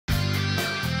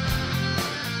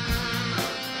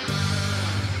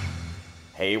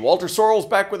Hey, Walter Sorrells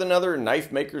back with another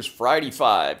Knife Makers Friday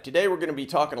 5. Today we're going to be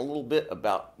talking a little bit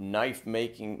about knife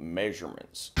making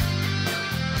measurements.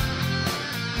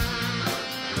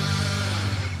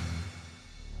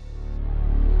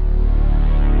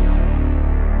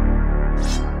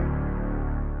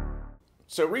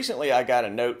 So recently I got a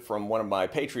note from one of my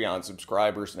Patreon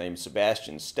subscribers named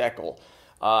Sebastian Steckel,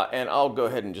 and I'll go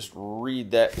ahead and just read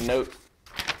that note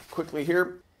quickly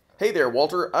here. Hey there,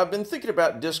 Walter. I've been thinking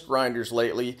about disc grinders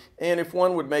lately, and if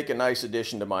one would make a nice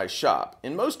addition to my shop.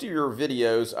 In most of your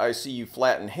videos, I see you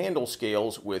flatten handle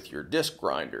scales with your disc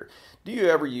grinder. Do you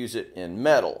ever use it in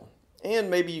metal? And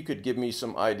maybe you could give me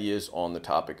some ideas on the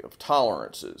topic of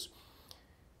tolerances.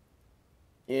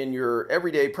 In your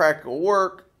everyday practical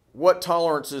work, what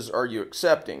tolerances are you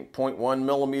accepting? 0.1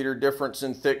 millimeter difference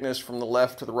in thickness from the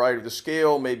left to the right of the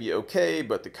scale may be okay,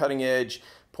 but the cutting edge,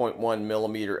 0.1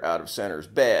 millimeter out of center is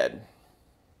bad.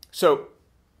 So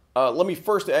let me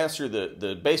first answer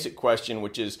the basic question,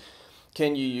 which is,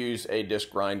 can you use a disc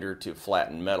grinder to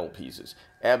flatten metal pieces?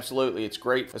 Absolutely, it's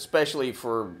great, especially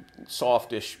for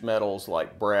softish metals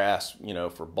like brass,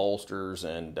 for bolsters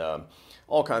and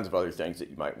all kinds of other things that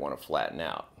you might want to flatten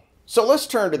out. So let's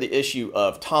turn to the issue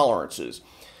of tolerances.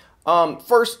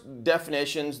 First,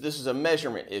 definitions. This is a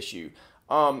measurement issue.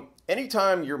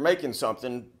 Anytime you're making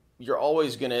something, you're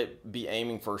always going to be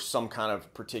aiming for some kind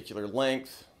of particular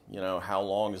length. How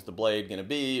long is the blade going to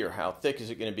be, or how thick is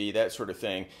it going to be, that sort of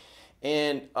thing.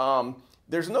 And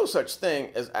there's no such thing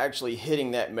as actually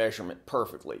hitting that measurement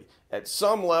perfectly. At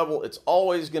some level, it's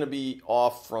always going to be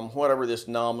off from whatever this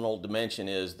nominal dimension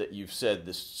is that you've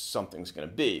said something's going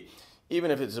to be. Even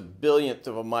if it's a billionth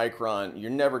of a micron, you're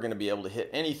never going to be able to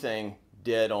hit anything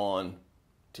dead on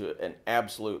to an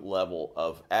absolute level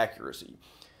of accuracy.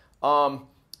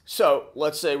 So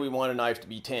let's say we want a knife to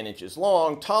be 10 inches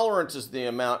long. Tolerance is the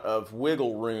amount of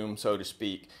wiggle room, so to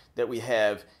speak, that we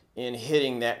have in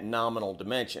hitting that nominal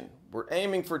dimension. We're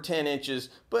aiming for 10 inches,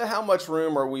 but how much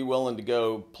room are we willing to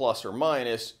go plus or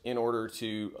minus in order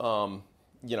to,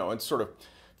 and sort of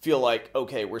feel like,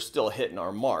 okay, we're still hitting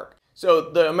our mark. So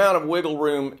the amount of wiggle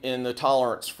room in the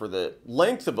tolerance for the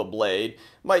length of a blade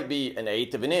might be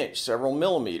 1/8 of an inch, several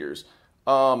millimeters.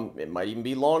 It might even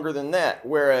be longer than that,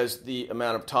 whereas the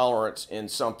amount of tolerance in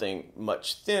something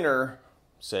much thinner,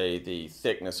 say the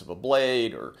thickness of a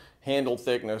blade or handle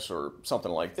thickness or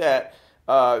something like that,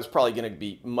 is probably going to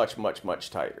be much, much, much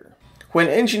tighter. When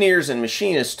engineers and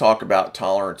machinists talk about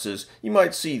tolerances, you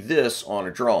might see this on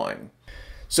a drawing.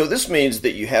 So this means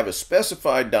that you have a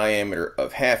specified diameter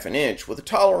of 1/2 an inch with a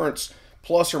tolerance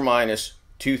plus or minus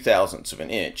 0.02 of an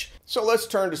inch. So let's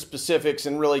turn to specifics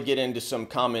and really get into some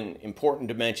common important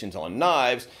dimensions on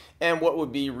knives and what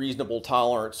would be reasonable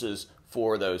tolerances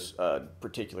for those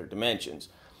particular dimensions.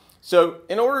 So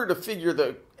in order to figure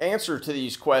the answer to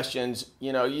these questions,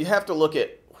 you have to look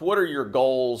at what are your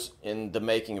goals in the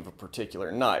making of a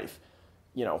particular knife.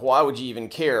 Why would you even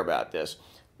care about this?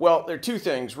 Well, there are two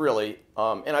things really,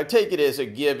 and I take it as a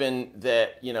given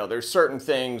that, there's certain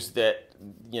things that,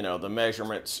 the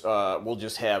measurements will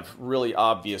just have really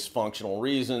obvious functional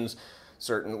reasons.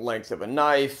 Certain length of a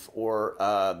knife or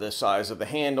the size of the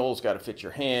handle's got to fit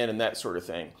your hand and that sort of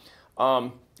thing.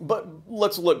 But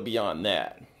let's look beyond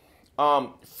that.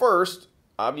 First,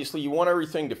 obviously you want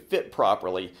everything to fit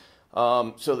properly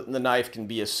so that the knife can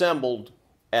be assembled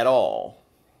at all.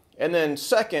 And then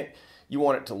second, you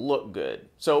want it to look good.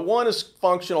 So one is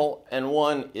functional and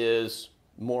one is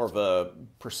more of a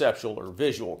perceptual or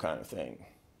visual kind of thing.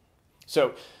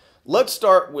 So let's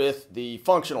start with the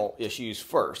functional issues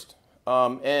first.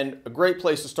 And a great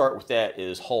place to start with that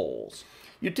is holes.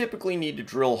 You typically need to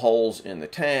drill holes in the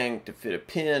tang to fit a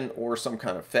pin or some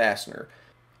kind of fastener.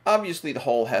 Obviously the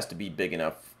hole has to be big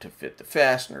enough to fit the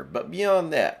fastener, but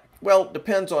beyond that, well, it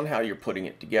depends on how you're putting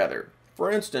it together.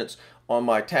 For instance, on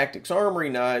my Tactics Armory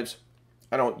knives,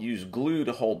 I don't use glue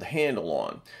to hold the handle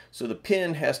on, so the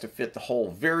pin has to fit the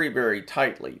hole very, very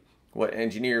tightly, what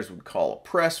engineers would call a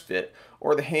press fit,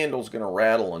 or the handle's going to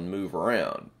rattle and move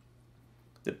around.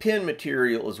 The pin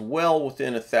material is well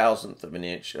within 1/1000th of an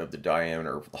inch of the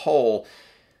diameter of the hole,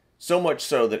 so much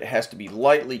so that it has to be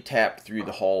lightly tapped through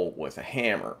the hole with a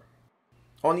hammer.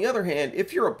 On the other hand,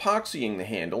 if you're epoxying the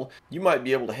handle, you might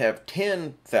be able to have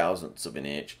 0.10 of an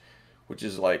inch, which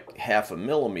is like 1/2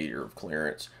 millimeter of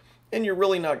clearance, and you're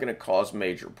really not going to cause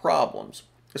major problems,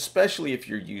 especially if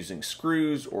you're using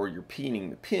screws or you're peening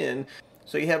the pin,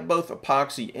 so you have both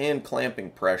epoxy and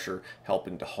clamping pressure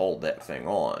helping to hold that thing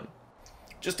on.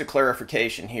 Just a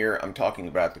clarification here, I'm talking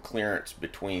about the clearance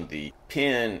between the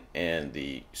pin and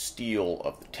the steel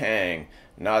of the tang,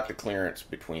 not the clearance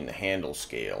between the handle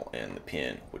scale and the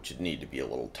pin, which would need to be a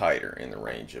little tighter in the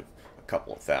range of a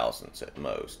couple of thousandths at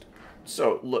most.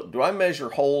 So look, do I measure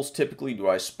holes typically? Do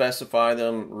I specify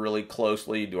them really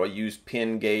closely? Do I use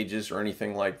pin gauges or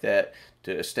anything like that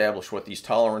to establish what these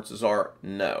tolerances are?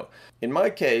 No. In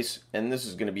my case, and this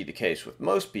is going to be the case with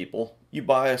most people, you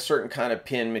buy a certain kind of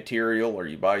pin material or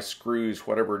you buy screws,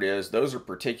 whatever it is. Those are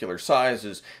particular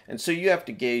sizes, and so you have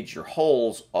to gauge your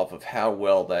holes off of how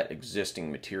well that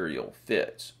existing material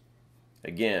fits.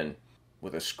 Again,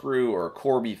 with a screw or a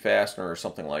Corby fastener or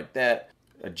something like that,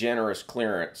 a generous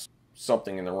clearance,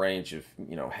 something in the range of,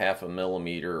 half a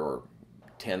millimeter or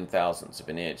 0.010 of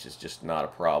an inch is just not a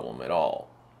problem at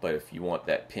all. But if you want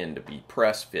that pin to be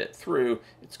press fit through,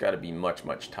 it's got to be much,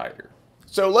 much tighter.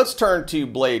 So let's turn to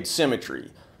blade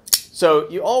symmetry. So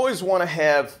you always want to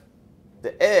have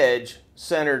the edge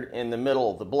centered in the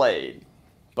middle of the blade,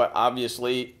 but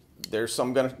obviously there's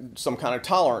some kind of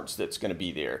tolerance that's going to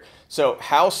be there. So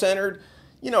how centered?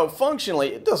 Functionally,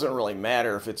 it doesn't really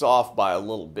matter if it's off by a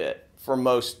little bit for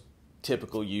most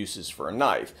typical uses for a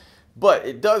knife, but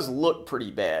it does look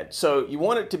pretty bad. So you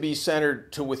want it to be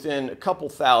centered to within a couple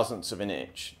thousandths of an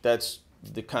inch. That's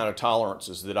the kind of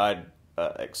tolerances that I'd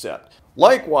accept.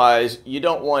 Likewise, you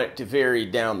don't want it to vary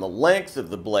down the length of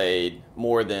the blade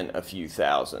more than a few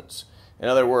thousandths. In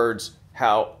other words,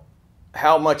 how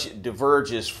much it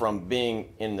diverges from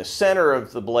being in the center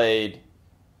of the blade,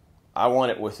 I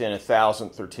want it within a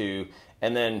thousandth or two,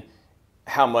 and then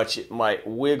how much it might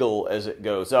wiggle as it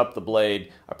goes up the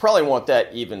blade. I probably want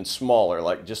that even smaller,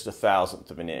 like just a thousandth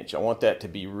of an inch. I want that to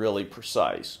be really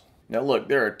precise. Now look,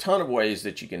 there are a ton of ways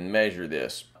that you can measure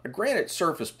this. A granite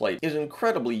surface plate is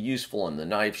incredibly useful in the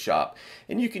knife shop,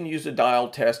 and you can use a dial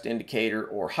test indicator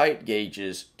or height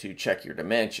gauges to check your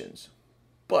dimensions.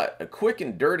 But a quick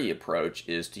and dirty approach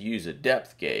is to use a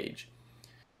depth gauge.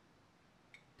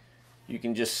 You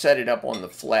can just set it up on the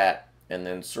flat and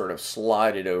then sort of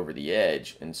slide it over the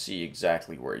edge and see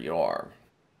exactly where you are.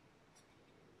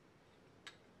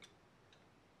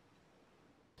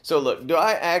 So look, do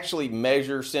I actually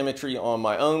measure symmetry on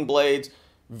my own blades?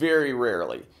 Very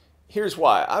rarely. Here's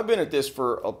why. I've been at this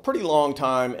for a pretty long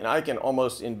time, and I can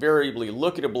almost invariably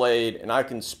look at a blade and I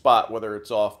can spot whether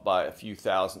it's off by a few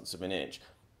thousandths of an inch.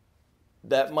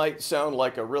 That might sound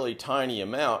like a really tiny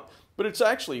amount, but it's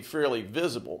actually fairly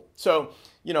visible. So,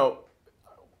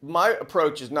 my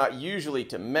approach is not usually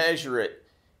to measure it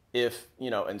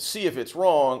and see if it's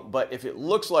wrong, but if it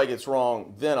looks like it's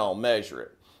wrong, then I'll measure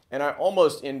it. And I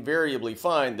almost invariably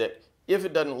find that if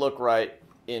it doesn't look right,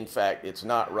 in fact, it's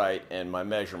not right, and my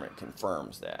measurement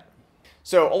confirms that.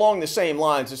 So along the same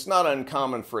lines, it's not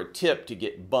uncommon for a tip to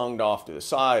get bunged off to the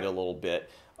side a little bit.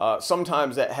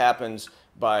 Sometimes that happens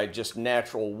by just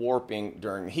natural warping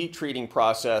during the heat treating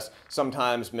process.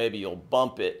 Sometimes maybe you'll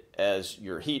bump it as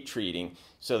you're heat treating,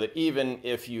 so that even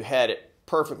if you had it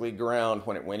perfectly ground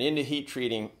when it went into heat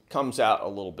treating, it comes out a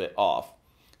little bit off.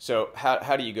 So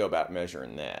how do you go about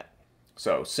measuring that?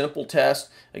 So simple test,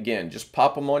 again, just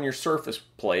pop them on your surface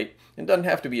plate. It doesn't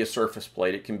have to be a surface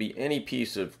plate. It can be any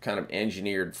piece of kind of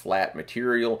engineered flat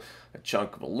material, a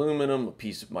chunk of aluminum, a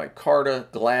piece of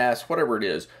micarta, glass, whatever it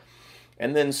is,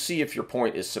 and then see if your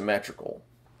point is symmetrical.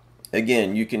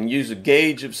 Again, you can use a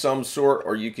gauge of some sort,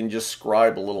 or you can just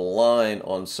scribe a little line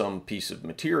on some piece of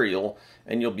material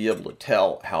and you'll be able to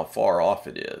tell how far off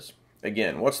it is.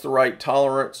 Again, what's the right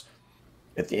tolerance?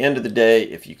 At the end of the day,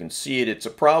 if you can see it, it's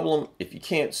a problem. If you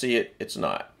can't see it, it's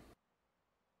not.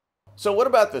 So what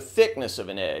about the thickness of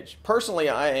an edge? Personally,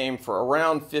 I aim for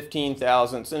around 15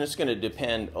 thousandths, and it's going to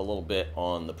depend a little bit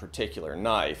on the particular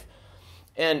knife.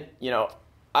 And,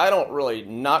 I don't really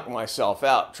knock myself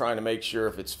out trying to make sure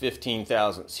if it's 15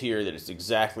 thousandths here that it's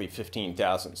exactly 15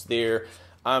 thousandths there.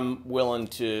 I'm willing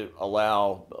to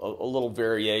allow a little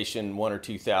variation, 1 or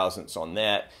 2 thousandths on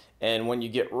that. And when you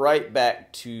get right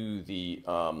back to the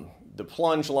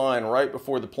plunge line, right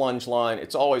before the plunge line,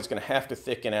 it's always going to have to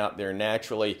thicken out there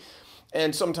naturally.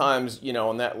 And sometimes,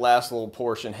 on that last little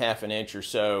portion, half an inch or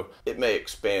so, it may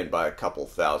expand by a couple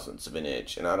thousandths of an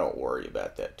inch, and I don't worry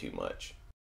about that too much.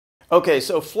 Okay,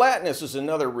 so flatness is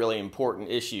another really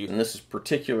important issue, and this is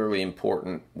particularly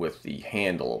important with the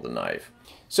handle of the knife.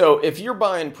 So if you're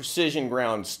buying precision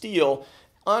ground steel,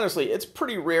 honestly, it's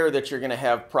pretty rare that you're going to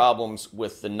have problems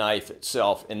with the knife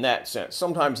itself in that sense.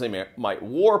 Sometimes they might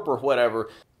warp or whatever,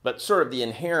 but sort of the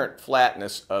inherent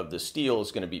flatness of the steel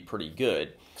is going to be pretty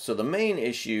good. So the main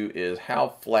issue is how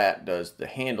flat does the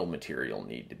handle material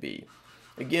need to be?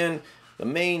 Again, The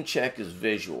main check is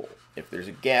visual. If there's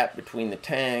a gap between the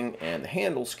tang and the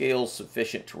handle scales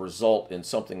sufficient to result in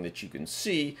something that you can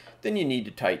see, then you need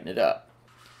to tighten it up.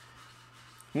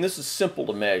 And this is simple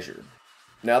to measure.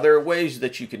 Now there are ways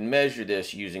that you can measure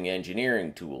this using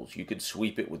engineering tools. You could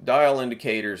sweep it with dial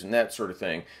indicators and that sort of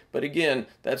thing, but again,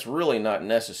 that's really not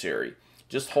necessary.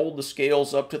 Just hold the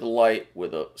scales up to the light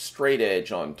with a straight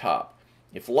edge on top.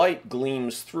 If light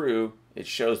gleams through, it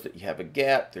shows that you have a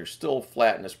gap, there's still a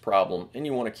flatness problem, and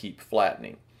you want to keep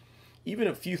flattening. Even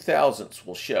a few thousandths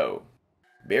will show.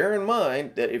 Bear in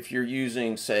mind that if you're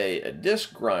using, say, a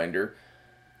disc grinder,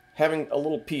 having a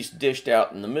little piece dished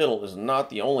out in the middle is not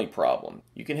the only problem.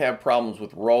 You can have problems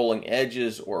with rolling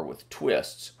edges or with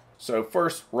twists. So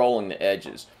first, rolling the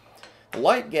edges. The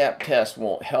light gap test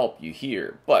won't help you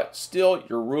here, but still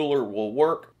your ruler will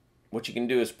work. What you can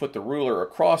do is put the ruler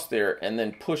across there and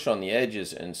then push on the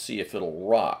edges and see if it'll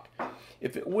rock.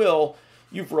 If it will,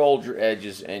 you've rolled your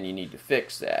edges and you need to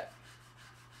fix that.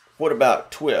 What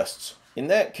about twists? In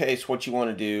that case, what you want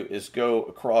to do is go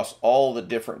across all the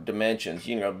different dimensions,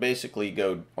 basically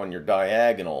go on your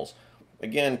diagonals.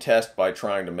 Again, test by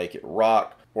trying to make it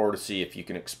rock or to see if you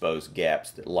can expose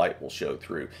gaps that light will show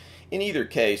through. In either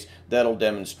case, that'll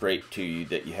demonstrate to you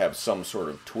that you have some sort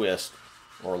of twist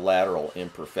or lateral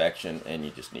imperfection and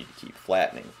you just need to keep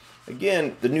flattening.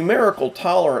 Again, the numerical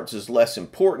tolerance is less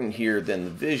important here than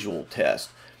the visual test.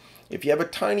 If you have a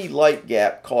tiny light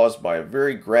gap caused by a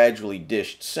very gradually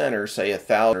dished center, say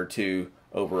 1,000 or 2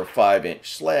 over a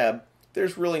 5-inch slab,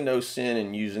 there's really no sin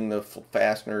in using the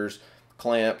fasteners,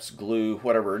 clamps, glue,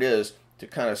 whatever it is, to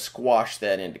kind of squash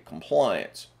that into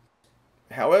compliance.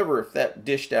 However, if that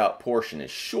dished out portion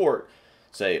is short,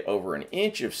 say over 1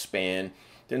 inch of span,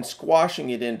 then squashing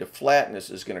it into flatness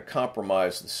is going to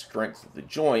compromise the strength of the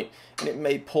joint and it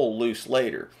may pull loose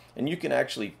later. And you can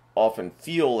actually often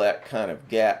feel that kind of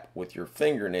gap with your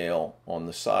fingernail on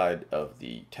the side of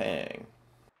the tang.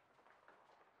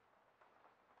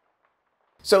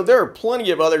 So there are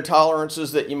plenty of other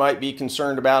tolerances that you might be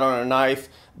concerned about on a knife,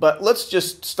 but let's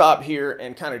just stop here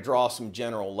and kind of draw some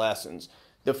general lessons.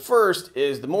 The first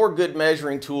is the more good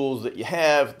measuring tools that you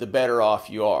have, the better off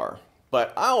you are.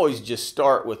 But I always just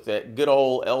start with that good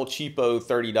old El Cheapo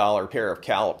 $30 pair of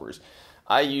calipers.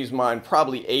 I use mine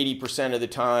probably 80% of the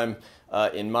time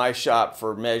in my shop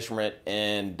for measurement,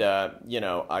 and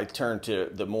I turn to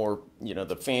the more,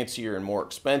 the fancier and more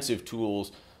expensive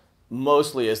tools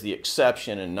mostly as the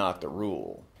exception and not the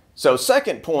rule. So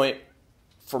second point,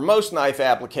 for most knife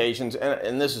applications,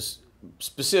 and this is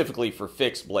specifically for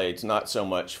fixed blades, not so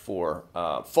much for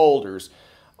folders,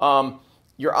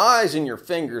 your eyes and your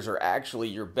fingers are actually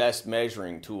your best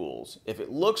measuring tools. If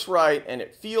it looks right and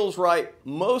it feels right,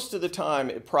 most of the time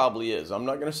it probably is. I'm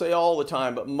not going to say all the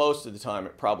time, but most of the time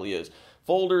it probably is.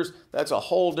 Folders, that's a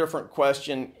whole different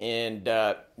question, and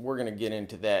we're going to get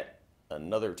into that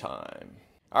another time.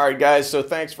 All right, guys, so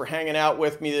thanks for hanging out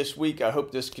with me this week. I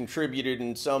hope this contributed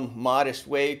in some modest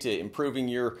way to improving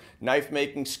your knife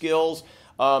making skills.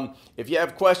 If you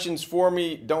have questions for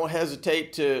me, don't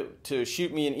hesitate to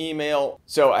shoot me an email.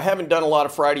 So I haven't done a lot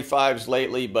of Friday Fives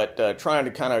lately, but trying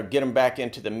to kind of get them back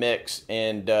into the mix,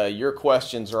 and your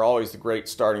questions are always the great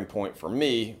starting point for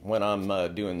me when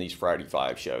I'm doing these Friday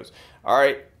Five shows. All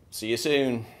right, see you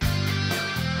soon.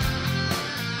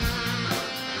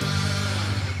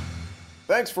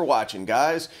 Thanks for watching,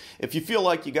 guys. If you feel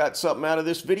like you got something out of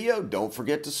this video, don't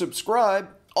forget to subscribe.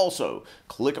 Also,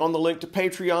 click on the link to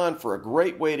Patreon for a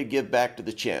great way to give back to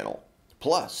the channel.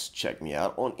 Plus, check me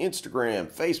out on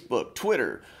Instagram, Facebook,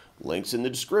 Twitter. Links in the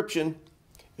description.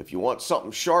 If you want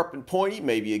something sharp and pointy,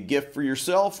 maybe a gift for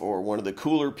yourself or one of the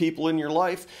cooler people in your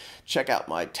life, check out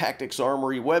my Tactics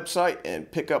Armory website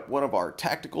and pick up one of our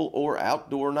tactical or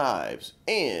outdoor knives.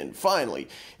 And finally,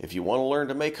 if you want to learn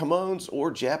to make Hamones or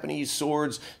Japanese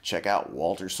swords, check out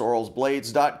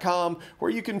WalterSorrellsBlades.com,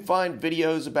 where you can find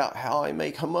videos about how I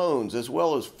make Hamones, as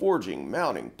well as forging,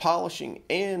 mounting, polishing,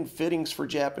 and fittings for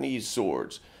Japanese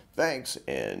swords. Thanks,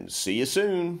 and see you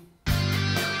soon.